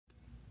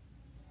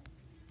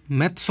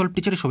Math solve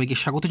টিচারে সবাইকে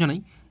স্বাগত জানাই।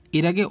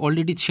 এর আগে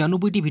অলরেডি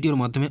 96টি ভিডিওর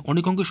মাধ্যমে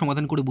অনেক অঙ্ক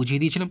সমাধান করে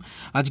বুঝিয়ে দিয়েছিলাম।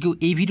 আজকেও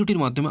এই ভিডিওটির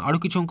মাধ্যমে আরও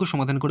কিছু অঙ্ক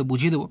সমাধান করে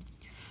বুঝিয়ে দেবো।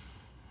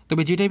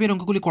 তবে যে টাইপের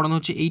অঙ্কগুলি করানো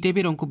হচ্ছে এই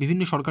টাইপের অঙ্ক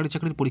বিভিন্ন সরকারি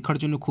চাকরির পরীক্ষার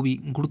জন্য খুবই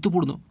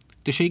গুরুত্বপূর্ণ।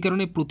 তো সেই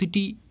কারণে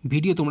প্রতিটি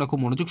ভিডিও তোমরা খুব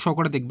মনোযোগ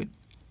সহকারে দেখবে,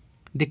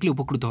 দেখলে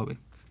উপকৃত হবে।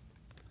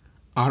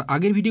 আর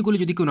আগের ভিডিওগুলি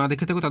যদি কেউ না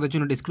দেখে থাকো তাদের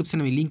জন্য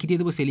ডেসক্রিপশনে আমি লিঙ্ক দিয়ে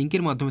দেবো, সেই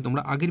লিঙ্কের মাধ্যমে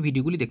তোমরা আগের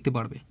ভিডিওগুলি দেখতে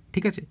পারবে।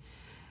 ঠিক আছে,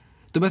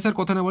 তো ব্যাস আর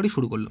কথা না বাড়ি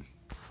শুরু করলাম।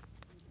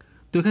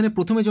 তো এখানে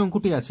প্রথমে যে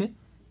অঙ্কটি আছে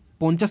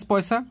 50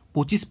 পয়সা,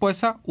 25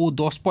 পয়সা ও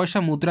 10 পয়সা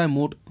মুদ্রায়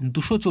মোট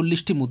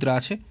 240টি মুদ্রা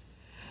আছে।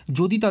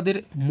 যদি তাদের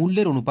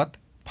মূল্যের অনুপাত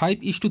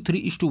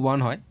 5:3:1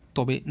 হয়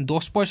তবে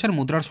 10 পয়সার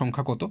মুদ্রার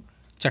সংখ্যা কত?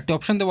 চারটে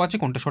অপশান দেওয়া আছে,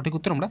 কোনটা সঠিক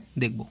উত্তর আমরা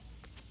দেখব।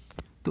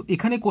 তো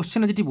এখানে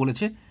কোশ্চেনে যেটি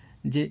বলেছে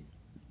যে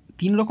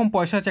 3 রকম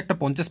পয়সা আছে, একটা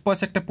 50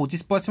 পয়সা, একটা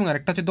 25 পয়সা এবং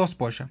আরেকটা হচ্ছে 10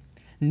 পয়সা।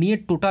 নিয়ে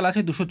টোটাল আছে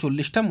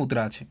 240টা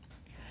মুদ্রা আছে।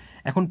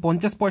 এখন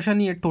 50 পয়সা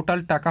নিয়ে টোটাল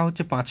টাকা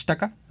হচ্ছে 5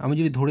 টাকা। আমি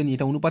যদি ধরে নিই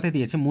এটা অনুপাতে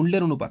দিয়েছে,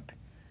 মূল্যের অনুপাত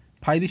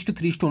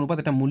 5:3 অনুপাত,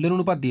 এটা মূল্যের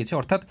অনুপাত দিয়েছে।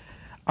 অর্থাৎ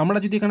আমরা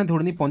যদি এখানে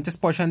ধরে নিই 50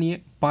 পয়সা নিয়ে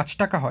 5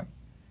 টাকা হয়,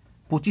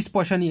 25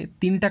 পয়সা নিয়ে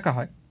 3 টাকা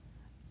হয়,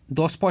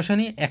 10 পয়সা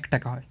নিয়ে 1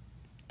 টাকা হয়।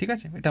 ঠিক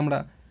আছে, এটা আমরা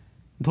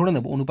ধরে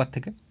নেব অনুপাত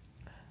থেকে।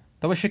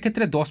 তবে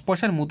সেক্ষেত্রে 10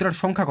 পয়সার মুদ্রার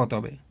সংখ্যা কত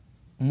হবে?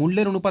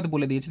 মূল্যের অনুপাত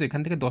বলে দিয়েছে, তো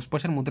এখান থেকে 10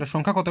 পয়সার মুদ্রার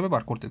সংখ্যা কত হবে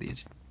বার করতে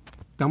দিয়েছে।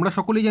 তো আমরা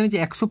সকলেই জানি যে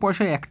 100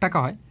 পয়সায় 1 টাকা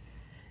হয়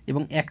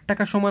এবং 1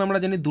 টাকা সমান আমরা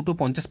জানি দুটো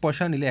 50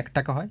 পয়সা নিলে 1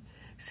 টাকা হয়।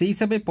 সেই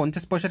হিসাবে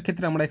 50 পয়সার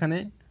ক্ষেত্রে আমরা এখানে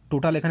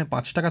টোটাল এখানে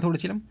 5 টাকা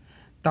ধরেছিলাম।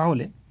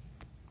 তাহলে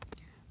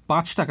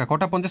 5 টাকা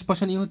কটা 50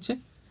 পয়সা নিয়ে হচ্ছে?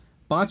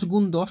 5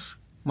 গুণ 10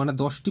 মানে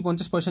 10টি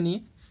 50 পয়সা নিয়ে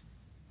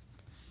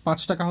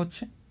 5 টাকা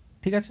হচ্ছে।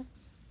 ঠিক আছে,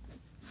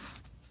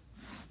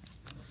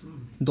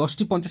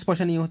 10টি 50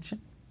 পয়সা নিয়ে হচ্ছে।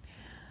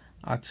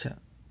 আচ্ছা,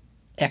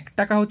 1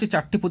 টাকা হচ্ছে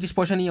 4টি 25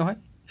 পয়সা নিয়ে হয়।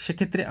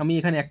 সেক্ষেত্রে আমি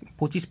এখানে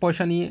 25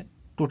 পয়সা নিয়ে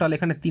টোটাল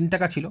এখানে 3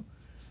 টাকা ছিল,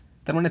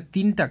 তার মানে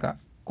 3 টাকা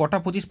কটা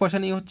 25 পয়সা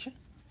নিয়ে হচ্ছে?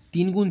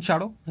 3 গুণ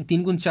 4,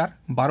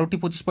 12টি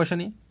 25 পয়সা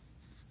নিয়ে।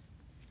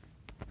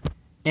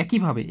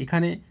 একইভাবে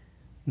এখানে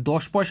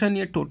 10 পয়সা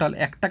নিয়ে টোটাল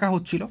 1 টাকা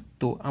হচ্ছিল।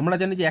 তো আমরা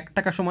জানি যে 1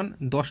 টাকা সমান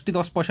 10টি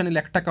 10 পয়সা নিলে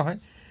 1 টাকা হয়।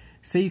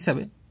 সেই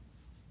হিসাবে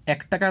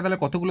 1 টাকা তাহলে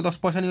কতগুলো 10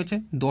 পয়সা নিয়ে হচ্ছে?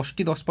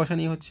 10টি 10 পয়সা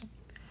নিয়ে হচ্ছে।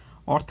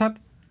 অর্থাৎ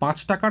 5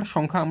 টাকার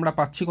সংখ্যা আমরা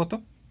পাচ্ছি কত?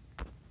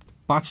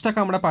 5 টাকা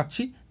আমরা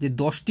পাচ্ছি যে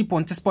 10টি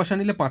 50 পয়সা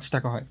নিলে 5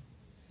 টাকা হয়।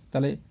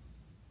 তাহলে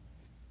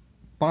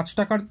 5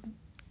 টাকার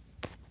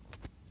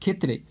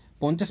ক্ষেত্রে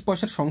 50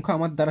 পয়সার সংখ্যা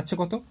আমার দাঁড়াচ্ছে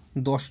কত?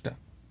 10টা।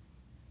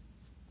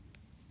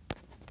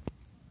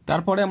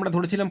 তারপরে আমরা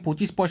ধরেছিলাম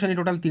 25 পয়সা নিয়ে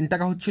টোটাল 3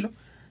 টাকা হচ্ছিল।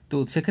 তো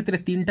সেক্ষেত্রে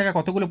 3 টাকা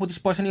কতগুলো 25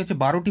 পয়সা নিয়ে হচ্ছে?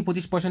 12টি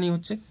 25 পয়সা নিয়ে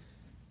হচ্ছে।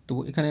 তো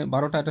এখানে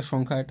 12টা একটা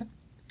সংখ্যা এটা।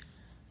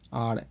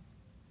 আর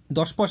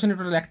 10 পয়সা নিয়ে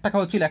টোটাল 1 টাকা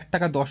হচ্ছিল, 1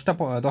 টাকা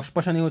 10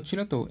 পয়সা নিয়ে হচ্ছিল।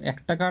 তো 1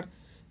 টাকার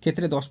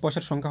ক্ষেত্রে 10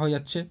 পয়সার সংখ্যা হয়ে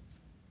যাচ্ছে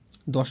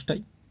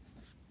 10টাই।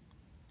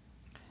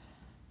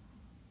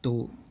 তো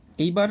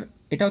এইবার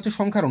এটা হচ্ছে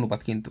সংখ্যার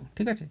অনুপাত কিন্তু।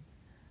 ঠিক আছে,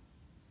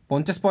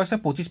 50 পয়সা,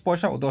 25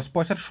 পয়সা ও 10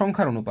 পয়সার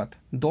সংখ্যার অনুপাত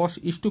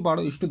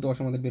 10:12:10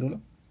 আমাদের বেরোলো।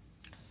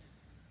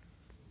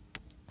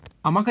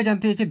 আমাকে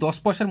জানতে হয়েছে 10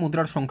 পয়সার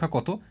মুদ্রার সংখ্যা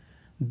কত?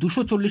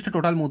 240টা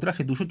টোটাল মুদ্রা,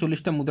 সেই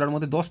 240টা মুদ্রার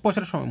মধ্যে 10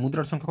 পয়সার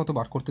মুদ্রার সংখ্যা কত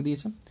বার করতে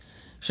দিয়েছে।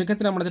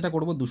 সেক্ষেত্রে আমরা যেটা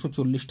করবো,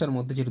 240টার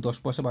মধ্যে যেহেতু 10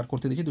 পয়সা বার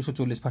করতে দিয়েছি,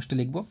 240 ফার্স্টে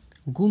লিখবো,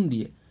 গুণ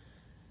দিয়ে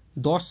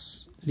 10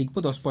 লিখবো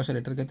 10 পয়সার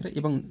এটার ক্ষেত্রে,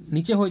 এবং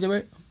নিচে হয়ে যাবে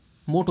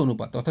মোট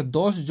অনুপাত, অর্থাৎ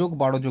 10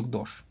 + 12 +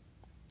 10,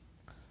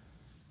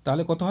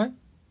 তাহলে কত হয়?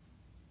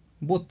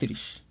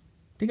 32।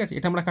 ঠিক আছে,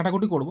 এটা আমরা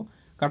কাটাকুটি করবো।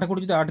 কাটাকুটি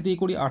যদি 8 দিয়ে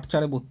করি, 8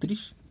 4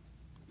 32,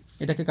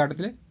 এটাকে কাটা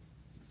দিলে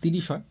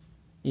 30 হয়।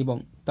 এবং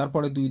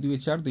তারপরে 2 2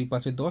 4, 2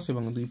 5 10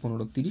 এবং 2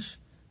 15 30,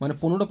 মানে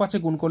 15 5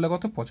 গুণ করলে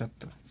কত?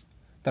 75।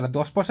 তাহলে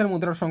 10 পয়সার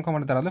মুদ্রার সংখ্যা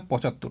মানে দাঁড়ালো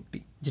 75টি,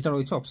 যেটা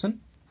রয়েছে অপশন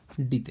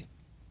ডিতে।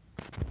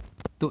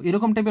 তো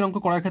এরকম টাইপের অঙ্ক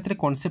করার ক্ষেত্রে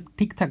কনসেপ্ট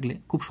ঠিক থাকলে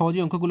খুব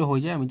সহজেই অঙ্কগুলো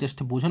হয়ে যায়। আমি জাস্ট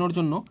বোঝানোর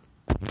জন্য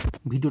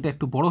ভিডিওটা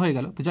একটু বড় হয়ে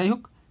গেল। তো যাই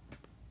হোক,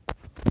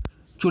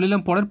 চলে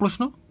এলাম পরের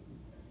প্রশ্ন।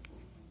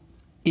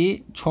 এ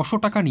 600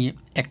 টাকা নিয়ে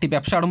একটি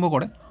ব্যবসা আরম্ভ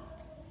করে।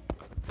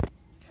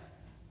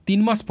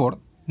 3 মাস পর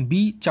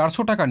বি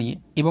 400 টাকা নিয়ে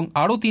এবং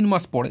আরও 3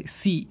 মাস পরে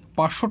সি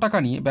 500 টাকা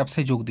নিয়ে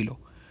ব্যবসায় যোগ দিল।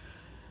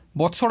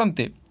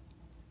 বৎসরান্তে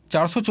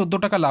 414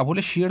 টাকা লাভ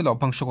হলে সি এর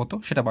লভ্যাংশ কত?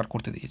 সেটা বার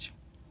করতে দিয়েছে।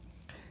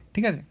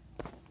 ঠিক আছে,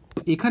 তো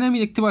এখানে আমি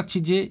দেখতে পাচ্ছি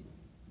যে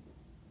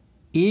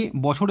এ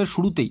বছরের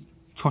শুরুতেই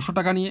 600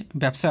 টাকা নিয়ে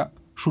ব্যবসা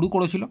শুরু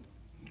করেছিল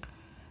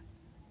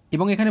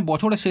এবং এখানে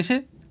বছরের শেষে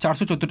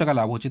 414 টাকা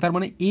লাভ হচ্ছে। তার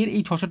মানে এর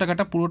এই 600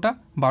 টাকাটা পুরোটা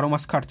 12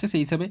 মাস খাটছে।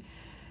 সেই হিসাবে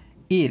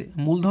এর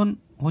মূলধন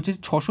হচ্ছে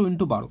 600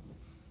 × 12।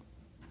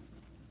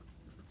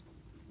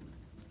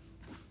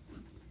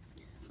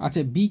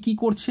 আচ্ছা, বি কি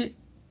করছে?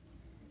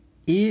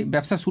 এ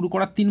ব্যবসা শুরু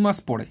করার 3 মাস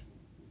পরে,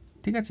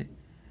 ঠিক আছে,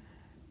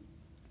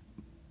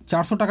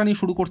 400 টাকা নিয়ে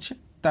শুরু করছে।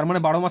 তার মানে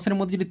 12 মাসের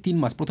মধ্যে যদি 3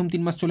 মাস, প্রথম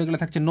 3 মাস চলে গেলে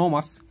থাকছে 9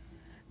 মাস।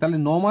 তাহলে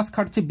 9 মাস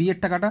খাটছে বি এর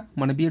টাকাটা,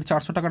 মানে বি এর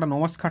 400 টাকাটা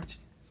 9 মাস খাটছে।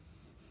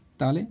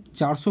 তাহলে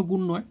 400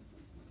 × 9।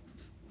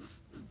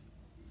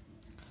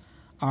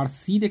 আর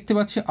সি দেখতে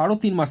পাচ্ছে আরও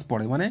 3 মাস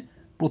পরে, মানে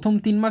প্রথম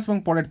 3 মাস এবং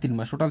পরের 3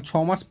 মাস, টোটাল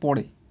 6 মাস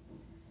পরে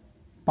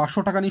 500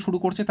 টাকা নিয়ে শুরু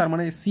করছে, তার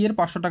মানে সি এর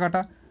 500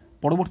 টাকাটা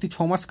পরবর্তী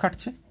 6 মাস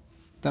খাটছে,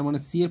 তার মানে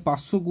সি এর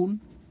 500 গুণ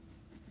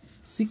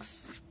 6,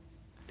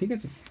 ঠিক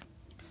আছে।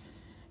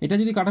 এটা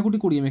যদি কাটাকুটি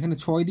করি আমি এখানে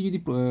 6 দিয়ে যদি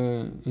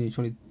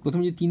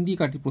প্রথমে যদি 3 দিয়ে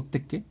কাটি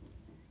প্রত্যেককে,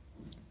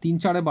 3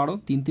 4 12,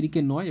 3 3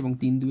 9 এবং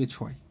 3 2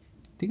 6,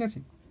 ঠিক আছে।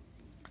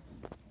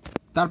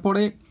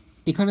 তারপরে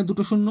এখানে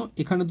দুটো শূন্য,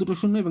 এখানে দুটো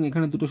শূন্য এবং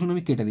এখানে দুটো শূন্য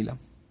আমি কেটে দিলাম,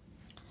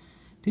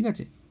 ঠিক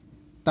আছে।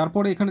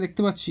 তারপরে এখানে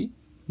দেখতে পাচ্ছি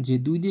যে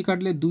 2 দিয়ে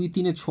কাটলে 2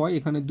 3 6,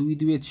 এখানে 2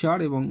 2 4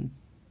 এবং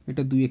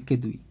এটা 2 1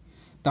 2,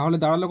 তাহলে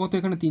দাঁড়ালো কত,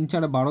 এখানে 3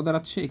 4 12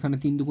 দাঁড়াচ্ছে, এখানে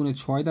 3 2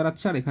 6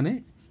 দাঁড়াচ্ছে, আর এখানে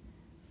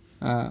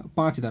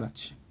 5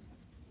 দাঁড়াচ্ছে।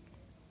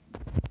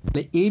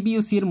 তাহলে এ বি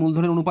ও সি এর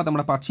মূলধনের অনুপাত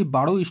আমরা পাচ্ছি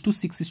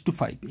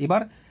 12:6:5।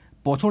 এবার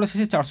বছরের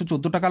শেষে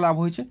 414 টাকা লাভ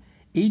হয়েছে।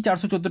 এই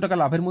 414 টাকা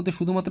লাভের মধ্যে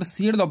শুধুমাত্র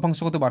সি এর লভ্যাংশ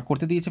কত বার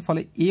করতে দিয়েছে,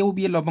 ফলে এ ও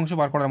বি এর লভ্যাংশ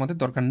বার করার আমাদের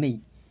দরকার নেই।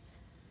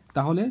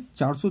 তাহলে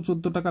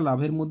 414 টাকা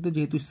লাভের মধ্যে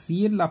যেহেতু সি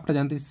এর লাভটা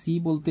জানতে, সি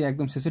বলতে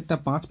একদম শেষেরটা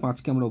 5,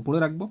 5কে আমরা উপরে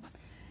রাখবো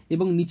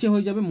এবং নিচে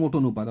হয়ে যাবে মোট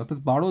অনুপাত, অর্থাৎ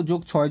 12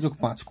 যোগ 6 যোগ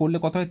 5 করলে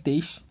কত হয়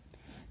 23,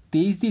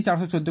 23 দিয়ে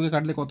 414কে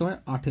কাটলে কত হয়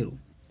 18,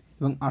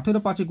 এবং 18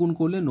 5-এ গুণ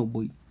করলে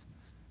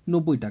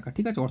 90 টাকা,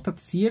 ঠিক আছে। অর্থাৎ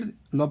সি এর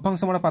লভ্যাংশ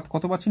আমরা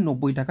কত পাচ্ছি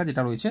 90 টাকা,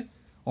 যেটা রয়েছে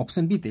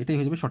অপশন বিতে, এটাই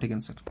হয়ে যাবে সঠিক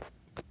অ্যান্সার।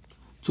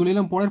 চলে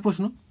এলাম পরের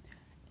প্রশ্ন।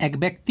 এক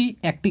ব্যক্তি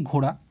একটি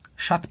ঘোড়া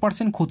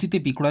 7% ক্ষতিতে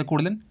বিক্রয়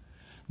করলেন।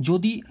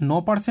 যদি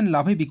 9%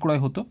 লাভে বিক্রয়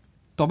হতো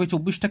তবে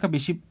 64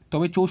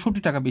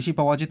 টাকা বেশি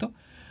পাওয়া যেত।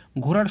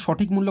 ঘোড়ার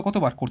সঠিক মূল্য কত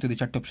বার করতে দিয়ে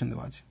 4টে অপশন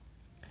দেওয়া আছে।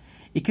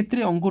 এক্ষেত্রে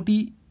অঙ্কটি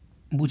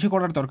বুঝে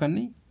করার দরকার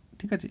নেই,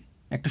 ঠিক আছে।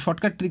 একটা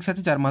শর্টকাট ট্রিক্স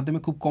আছে যার মাধ্যমে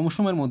খুব কম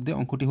সময়ের মধ্যে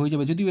অঙ্কটি হয়ে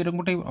যাবে। যদিও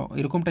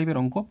এরকম টাইপের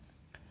অঙ্ক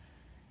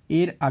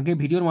এর আগে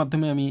ভিডিওর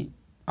মাধ্যমে আমি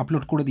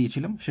আপলোড করে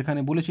দিয়েছিলাম, সেখানে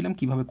বলেছিলাম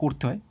কিভাবে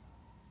করতে হয়,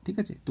 ঠিক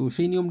আছে। তো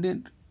সেই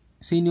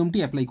নিয়মটি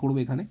অ্যাপ্লাই করবে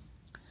এখানে।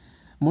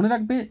 মনে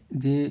রাখবে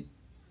যে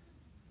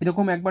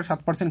এরকম একবার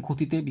 7%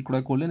 ক্ষতিতে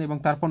বিক্রয় করলেন এবং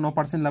তারপর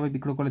 9% লাভে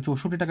বিক্রয় করলে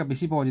 64 টাকা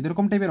বেশি পাওয়া যায়।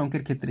 এরকম টাইপের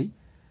অঙ্কের ক্ষেত্রেই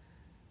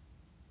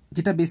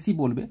যেটা বেশি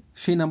বলবে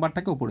সেই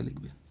নাম্বারটাকে ওপরে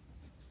লিখবে।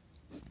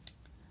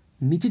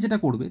 নিচে যেটা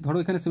করবে, ধরো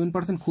এখানে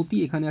 7% ক্ষতি,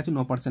 এখানে আছে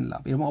 9%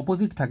 লাভ, এবং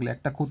অপোজিট থাকলে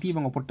একটা ক্ষতি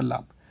এবং অপরটা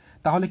লাভ,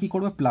 তাহলে কি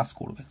করবে প্লাস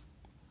করবে।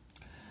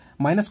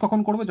 মাইনাস কখন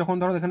করবে, যখন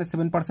ধরো এখানে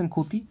 7%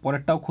 ক্ষতি,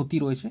 পরেরটাও ক্ষতি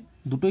রয়েছে,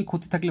 দুটোই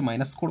ক্ষতি থাকলে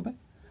মাইনাস করবে,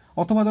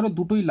 অথবা ধরো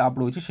দুটোই লাভ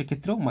রয়েছে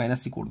সেক্ষেত্রেও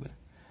মাইনাসই করবে।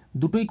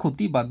 দুটোই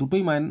ক্ষতি বা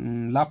দুটোই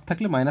লাভ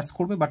থাকলে মাইনাস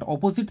করবে, বাট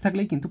অপোজিট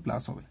থাকলেই কিন্তু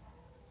প্লাস হবে,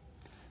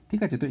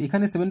 ঠিক আছে। তো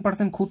এখানে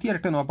 7% ক্ষতি আর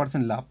একটা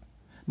 9% লাভ,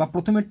 বা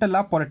প্রথমেরটা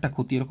লাভ পরেরটা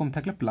ক্ষতি, এরকম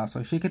থাকলে প্লাস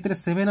হয়। সেই ক্ষেত্রে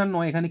 7 আর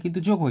 9 এখানে কিন্তু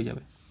যোগ হয়ে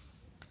যাবে,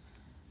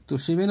 তো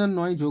 7 আর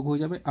 9 যোগ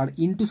হয়ে যাবে, আর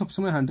ইন্টু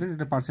সবসময় 100,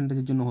 এটা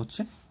পার্সেন্টেজের জন্য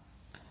হচ্ছে।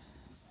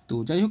 তো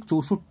যাই হোক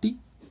 64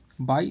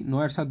 বাই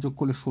 9 এর 7 যোগ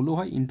করলে 16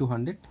 হয়, ইন্টু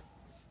 100,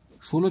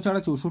 16 4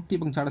 64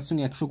 এবং 4-এর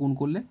সঙ্গে 100 গুণ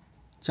করলে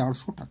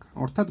 400 টাকা।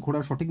 অর্থাৎ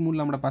ঘোড়ার সঠিক মূল্য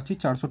আমরা পাচ্ছি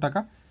 400 টাকা।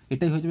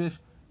 এটাই হয়ে যাবে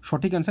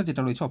সঠিক অ্যান্সার,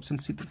 যেটা রয়েছে অপশন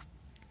সিতে।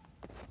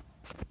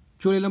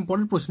 চলে এলাম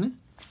পরের প্রশ্নে।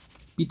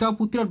 পিতা ও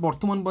পুত্রের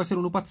বর্তমান বয়সের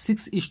অনুপাত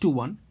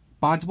 6:1।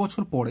 5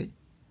 বছর পরে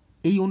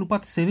এই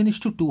অনুপাত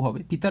 7:2 হবে।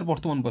 পিতার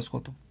বর্তমান বয়স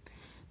কত?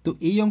 তো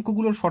এই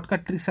অঙ্কগুলোর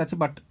শর্টকাট ট্রিক্স আছে,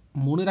 বাট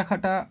মনে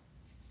রাখাটা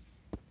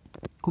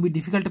খুবই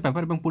ডিফিকাল্ট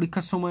ব্যাপার এবং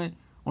পরীক্ষার সময়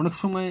অনেক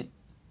সময়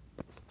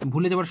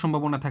ভুলে যাওয়ার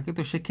সম্ভাবনা থাকে।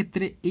 তো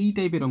সেক্ষেত্রে এই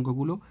টাইপের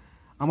অঙ্কগুলো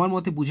আমার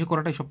মতে বুঝে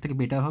করাটাই সব থেকে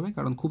বেটার হবে,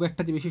 কারণ খুব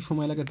একটা যে বেশি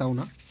সময় লাগে তাও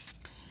না।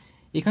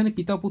 এখানে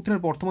পিতা পুত্রের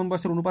বর্তমান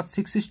বয়সের অনুপাত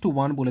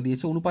 6:1 বলে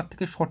দিয়েছে। অনুপাত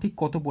থেকে সঠিক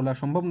কত বলা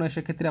সম্ভব নয়,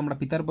 সেক্ষেত্রে আমরা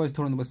পিতার বয়স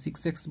ধরে নেব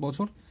 6x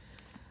বছর,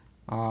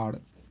 আর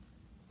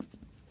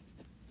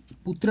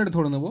পুত্রের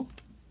ধরে নেব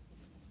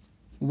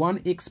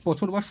 1x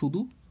বছর বা শুধু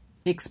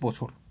x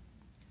বছর।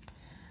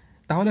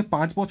 তাহলে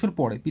 5 বছর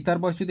পরে পিতার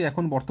বয়স যদি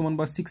এখন বর্তমান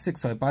বয়স 6x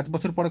হয়, 5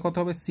 বছর পরে কত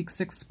হবে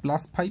 6x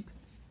 + 5।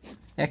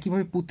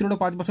 একইভাবে পুত্রেরও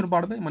 5 বছর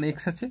বাড়বে, মানে x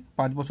আছে,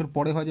 5 বছর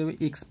পরে হয়ে যাবে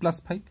x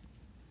 + 5।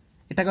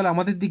 এটা গেল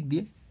আমাদের দিক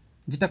দিয়ে,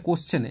 যেটা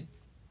কোশ্চেনে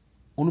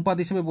অনুপাত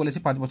হিসেবে বলেছে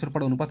 5 বছর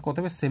পরে অনুপাত কত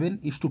হবে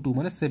 7:2,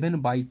 মানে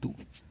 7/2।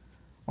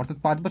 অর্থাৎ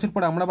 5 বছর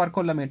পরে আমরা বার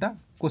করলাম এটা,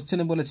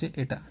 কোশ্চেনে বলেছে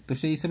এটা, তো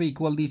সেই হিসেবে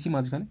ইকুয়াল দিয়েছি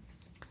মাঝখানে।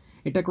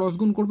 এটা ক্রস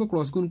গুণ করবো,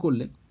 ক্রস গুণ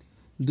করলে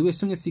 2 এর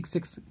সঙ্গে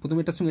 6x, প্রথমে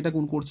এটার সঙ্গে এটা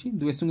গুণ করছি,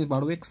 2 এর সঙ্গে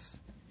 12x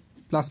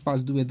প্লাস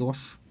 5 2 10,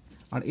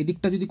 আর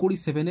এদিকটা যদি করি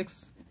 7x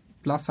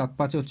প্লাস 7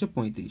 5 হচ্ছে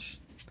 35।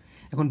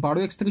 এখন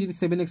 12x থেকে যদি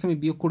 7x আমি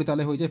বিয়োগ করি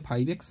তাহলে হয়ে যায়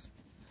 5x,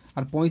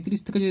 আর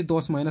 35 থেকে যদি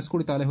 10 মাইনাস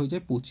করি তাহলে হয়ে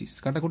যায় 25।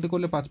 কাটাকুটি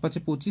করলে 5 5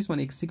 25,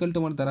 মানে x =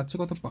 আমার দাঁড়াচ্ছে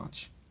কত 5।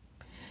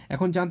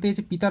 এখন জানতে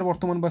চাইছে পিতার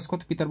বর্তমান বয়স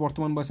কত। পিতার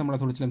বর্তমান বয়স আমরা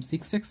ধরেছিলাম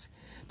 6x,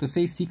 তো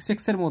সেই 6x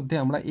এর মধ্যে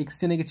আমরা x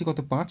জেনে গেছি কত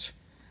 5,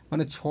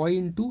 মানে 6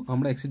 ইন্টু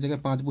আমরা x এর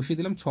জায়গায় 5 বসিয়ে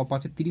দিলাম, 6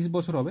 5 30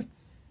 বছর হবে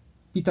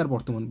পিতার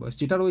বর্তমান বয়স,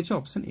 যেটা রয়েছে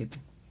অপশন এতে।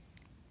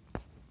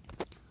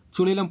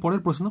 চলে এলাম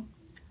পরের প্রশ্ন।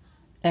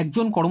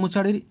 একজন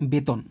কর্মচারীর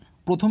বেতন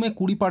প্রথমে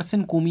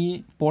 20% কমিয়ে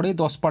পরে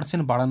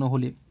 10% বাড়ানো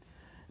হলে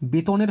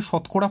বেতনের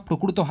শতকরা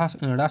প্রকৃত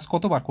হ্রাস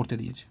কত বার করতে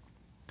দিয়েছে।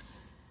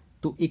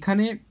 তো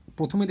এখানে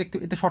প্রথমে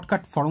এটা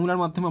শর্টকাট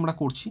ফর্মুলার মাধ্যমে আমরা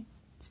করছি,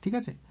 ঠিক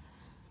আছে।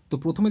 তো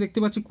প্রথমে দেখতে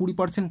পাচ্ছি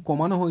 20%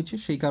 কমানো হয়েছে,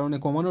 সেই কারণে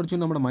কমানোর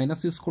জন্য আমরা মাইনাস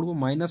ইউজ করবো,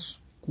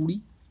 -20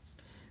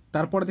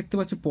 তারপরে দেখতে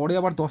পাচ্ছি পরে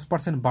আবার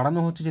 10% বাড়ানো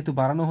হচ্ছে, যেহেতু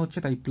বাড়ানো হচ্ছে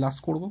তাই প্লাস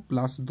করব,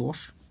 +10।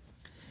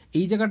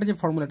 এই জায়গাটা যে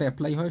ফর্মুলাটা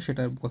অ্যাপ্লাই হয়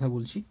সেটার কথা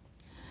বলছি।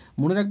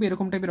 মনে রাখবে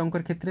এরকম টাইপের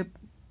অঙ্কের ক্ষেত্রে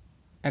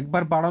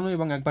একবার বাড়ানো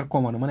এবং একবার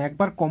কমানো, মানে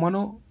একবার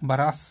কমানো বা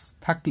হ্রাস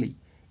থাকলেই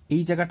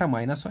এই জায়গাটা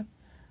মাইনাস হয়,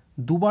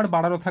 দুবার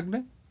বাড়ানো থাকলে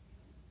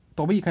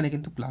তবেই এখানে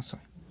কিন্তু প্লাস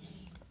হয়,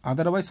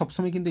 আদারওয়াইজ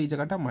সবসময় কিন্তু এই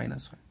জায়গাটা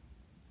মাইনাস হয়।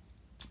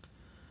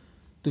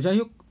 তো যাই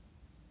হোক,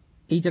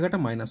 এই জায়গাটা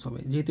মাইনাস হবে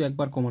যেহেতু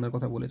একবার কমানোর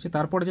কথা বলেছে।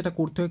 তারপরে যেটা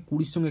করতে হয়,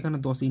 20-র সঙ্গে এখানে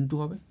 10 ইন্টু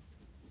হবে,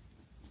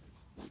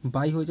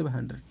 বাই হয়ে যাবে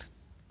 100।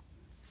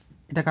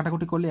 এটা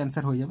কাটাকুটি করলে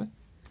অ্যান্সার হয়ে যাবে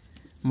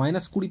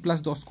 -20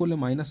 + 10 করলে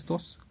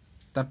 -10,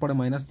 তারপরে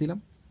মাইনাস দিলাম,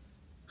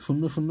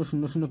 0 0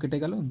 0 0 কেটে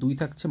গেল, 2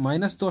 থাকছে,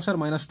 -10 আর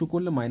 -2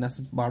 করলে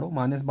 -12,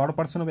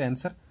 -12% হবে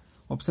অ্যান্সার।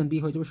 অপশন বি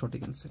হয়ে যাবে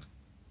সঠিক অ্যান্সার।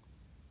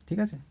 ঠিক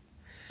আছে,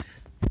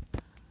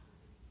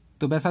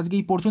 তো ব্যাস আজকে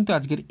এই পর্যন্ত।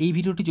 আজকের এই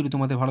ভিডিওটি যদি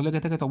তোমাদের ভালো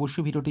লেগে থাকে তো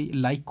অবশ্যই ভিডিওটি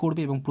লাইক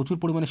করবে এবং প্রচুর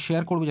পরিমাণে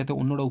শেয়ার করবে যাতে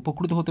অন্যরা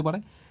উপকৃত হতে পারে।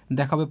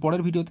 দেখা হবে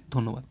পরের ভিডিওতে।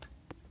 ধন্যবাদ।